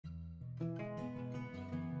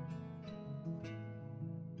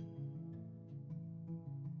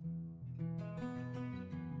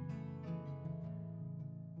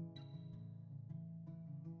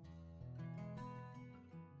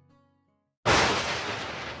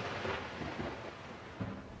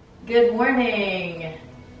Good morning.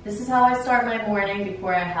 This is how I start my morning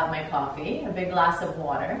before I have my coffee, a big glass of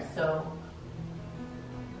water. So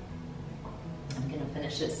I'm gonna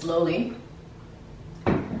finish it slowly.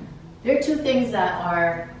 There are two things that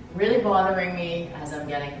are really bothering me as I'm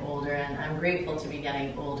getting older, and I'm grateful to be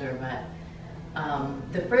getting older, but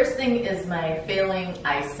the first thing is my failing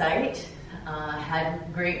eyesight. I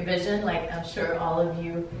had great vision, like I'm sure all of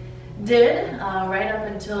you did, right up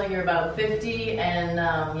until you're about 50, and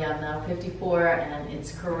yeah, I'm now 54, and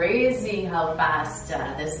it's crazy how fast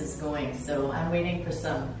this is going. So I'm waiting for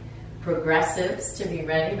some progressives to be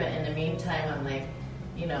ready, but in the meantime, I'm like,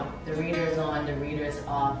 you know, the reader's on, the reader's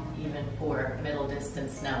off, even for middle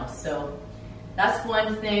distance now. So that's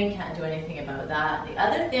one thing, can't do anything about that. The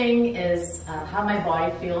other thing is how my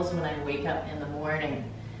body feels when I wake up in the morning.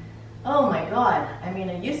 Oh my God, I mean,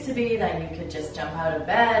 it used to be that you could just jump out of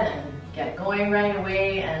bed and get going right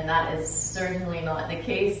away, and that is certainly not the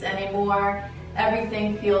case anymore.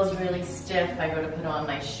 Everything feels really stiff. I go to put on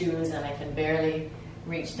my shoes and I can barely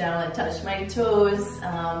reach down and touch my toes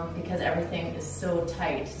because everything is so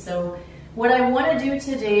tight. So what I want to do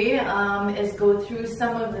today is go through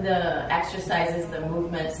some of the exercises, the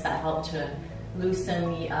movements that help to loosen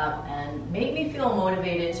me up and make me feel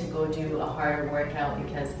motivated to go do a harder workout,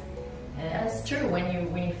 because it's true, when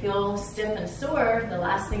you feel stiff and sore, the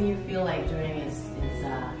last thing you feel like doing is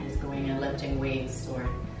going and lifting weights or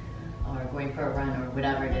going for a run or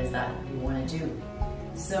whatever it is that you want to do.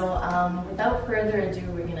 So without further ado,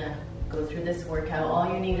 we're gonna go through this workout.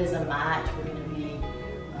 All you need is a mat. We're gonna be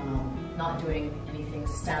not doing anything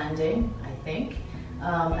standing, I think.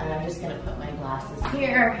 And I'm just gonna put my glasses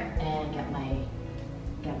here and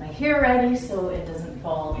get my hair ready so it doesn't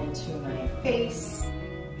fall into my face.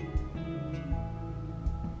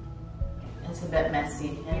 It's a bit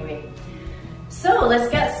messy. Anyway, so let's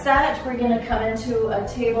get set. We're gonna come into a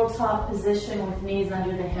tabletop position with knees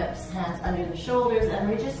under the hips, hands under the shoulders, and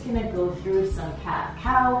we're just gonna go through some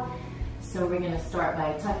cat-cow. So we're gonna start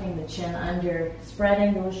by tucking the chin under,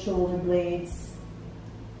 spreading those shoulder blades,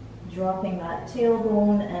 dropping that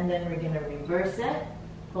tailbone, and then we're gonna reverse it.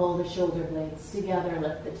 Pull the shoulder blades together,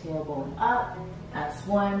 lift the tailbone up. That's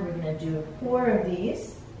one. We're gonna do 4 of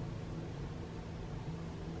these.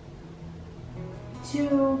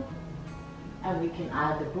 2, and we can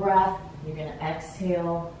add the breath. You're gonna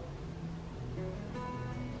exhale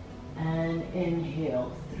and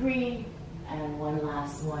inhale. 3, and one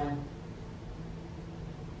last one.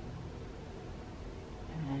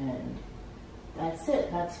 And that's it,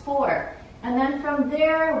 that's 4. And then from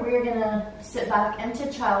there, we're gonna sit back into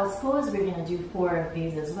child's pose. We're gonna do 4 of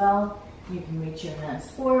these as well. You can reach your hands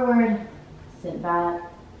forward, sit back,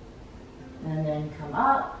 and then come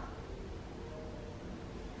up.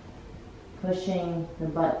 Pushing the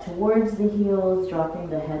butt towards the heels, dropping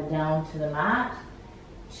the head down to the mat.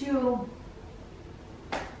 2.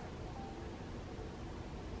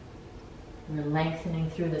 We're lengthening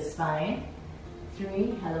through the spine.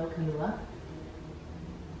 3, hello Kalua.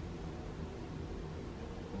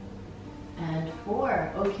 And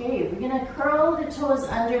 4, okay, we're gonna curl the toes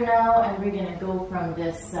under now, and we're gonna go from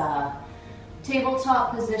this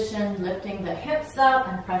tabletop position, lifting the hips up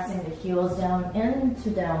and pressing the heels down into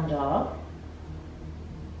down dog.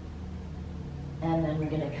 And then we're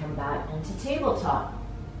gonna come back into tabletop.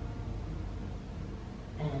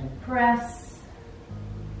 And press.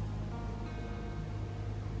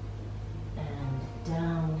 And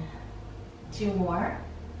down. 2 more.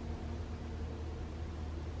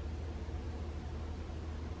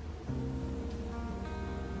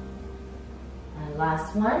 And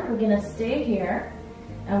last one, we're gonna stay here.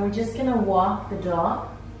 And we're just gonna walk the dog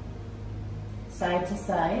side to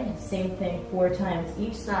side. Same thing 4 times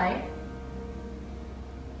each side.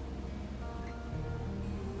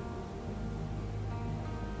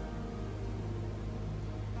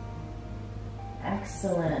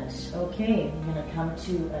 Excellent. Okay, I'm going to come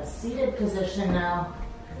to a seated position now.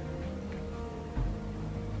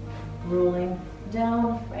 Rolling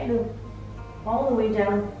down, all the way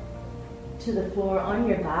down to the floor on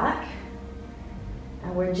your back.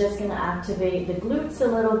 And we're just going to activate the glutes a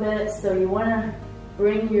little bit. So you want to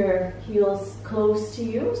bring your heels close to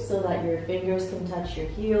you so that your fingers can touch your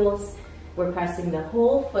heels. We're pressing the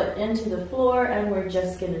whole foot into the floor, and we're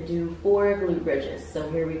just going to do 4 glute bridges. So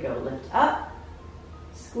here we go. Lift up.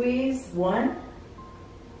 Squeeze. 1,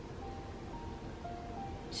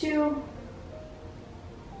 2,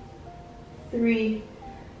 3.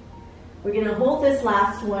 We're going to hold this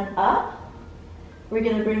last one up. We're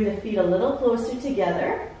going to bring the feet a little closer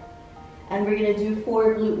together, and we're going to do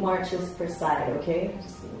 4 glute marches per side, okay?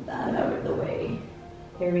 Just move that out of the way.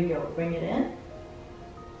 Here we go. Bring it in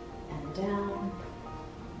and down,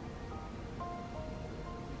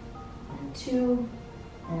 and 2,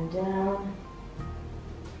 and down,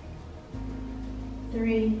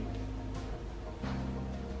 3,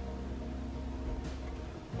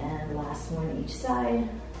 and last one each side,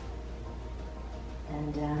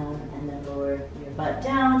 and down, and then lower your butt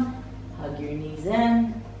down, hug your knees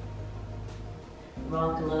in,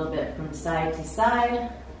 rock a little bit from side to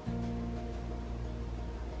side.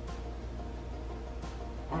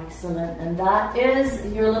 Excellent, and that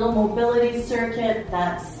is your little mobility circuit.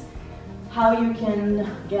 That's how you can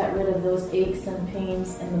get rid of those aches and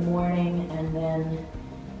pains in the morning and then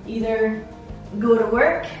either go to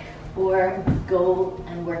work or go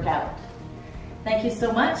and work out. Thank you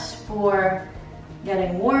so much for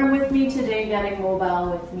getting warm with me today, getting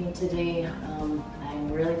mobile with me today.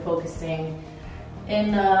 I'm really focusing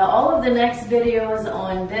in all of the next videos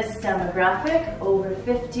on this demographic, over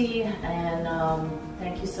 50, and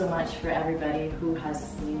thank you so much for everybody who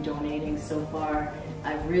has been donating so far.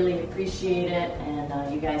 I really appreciate it,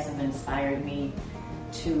 and you guys have inspired me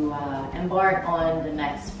to embark on the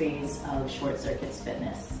next phase of Short Circuits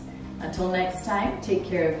Fitness. Until next time, take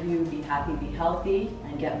care of you, be happy, be healthy,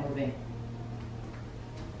 and get moving.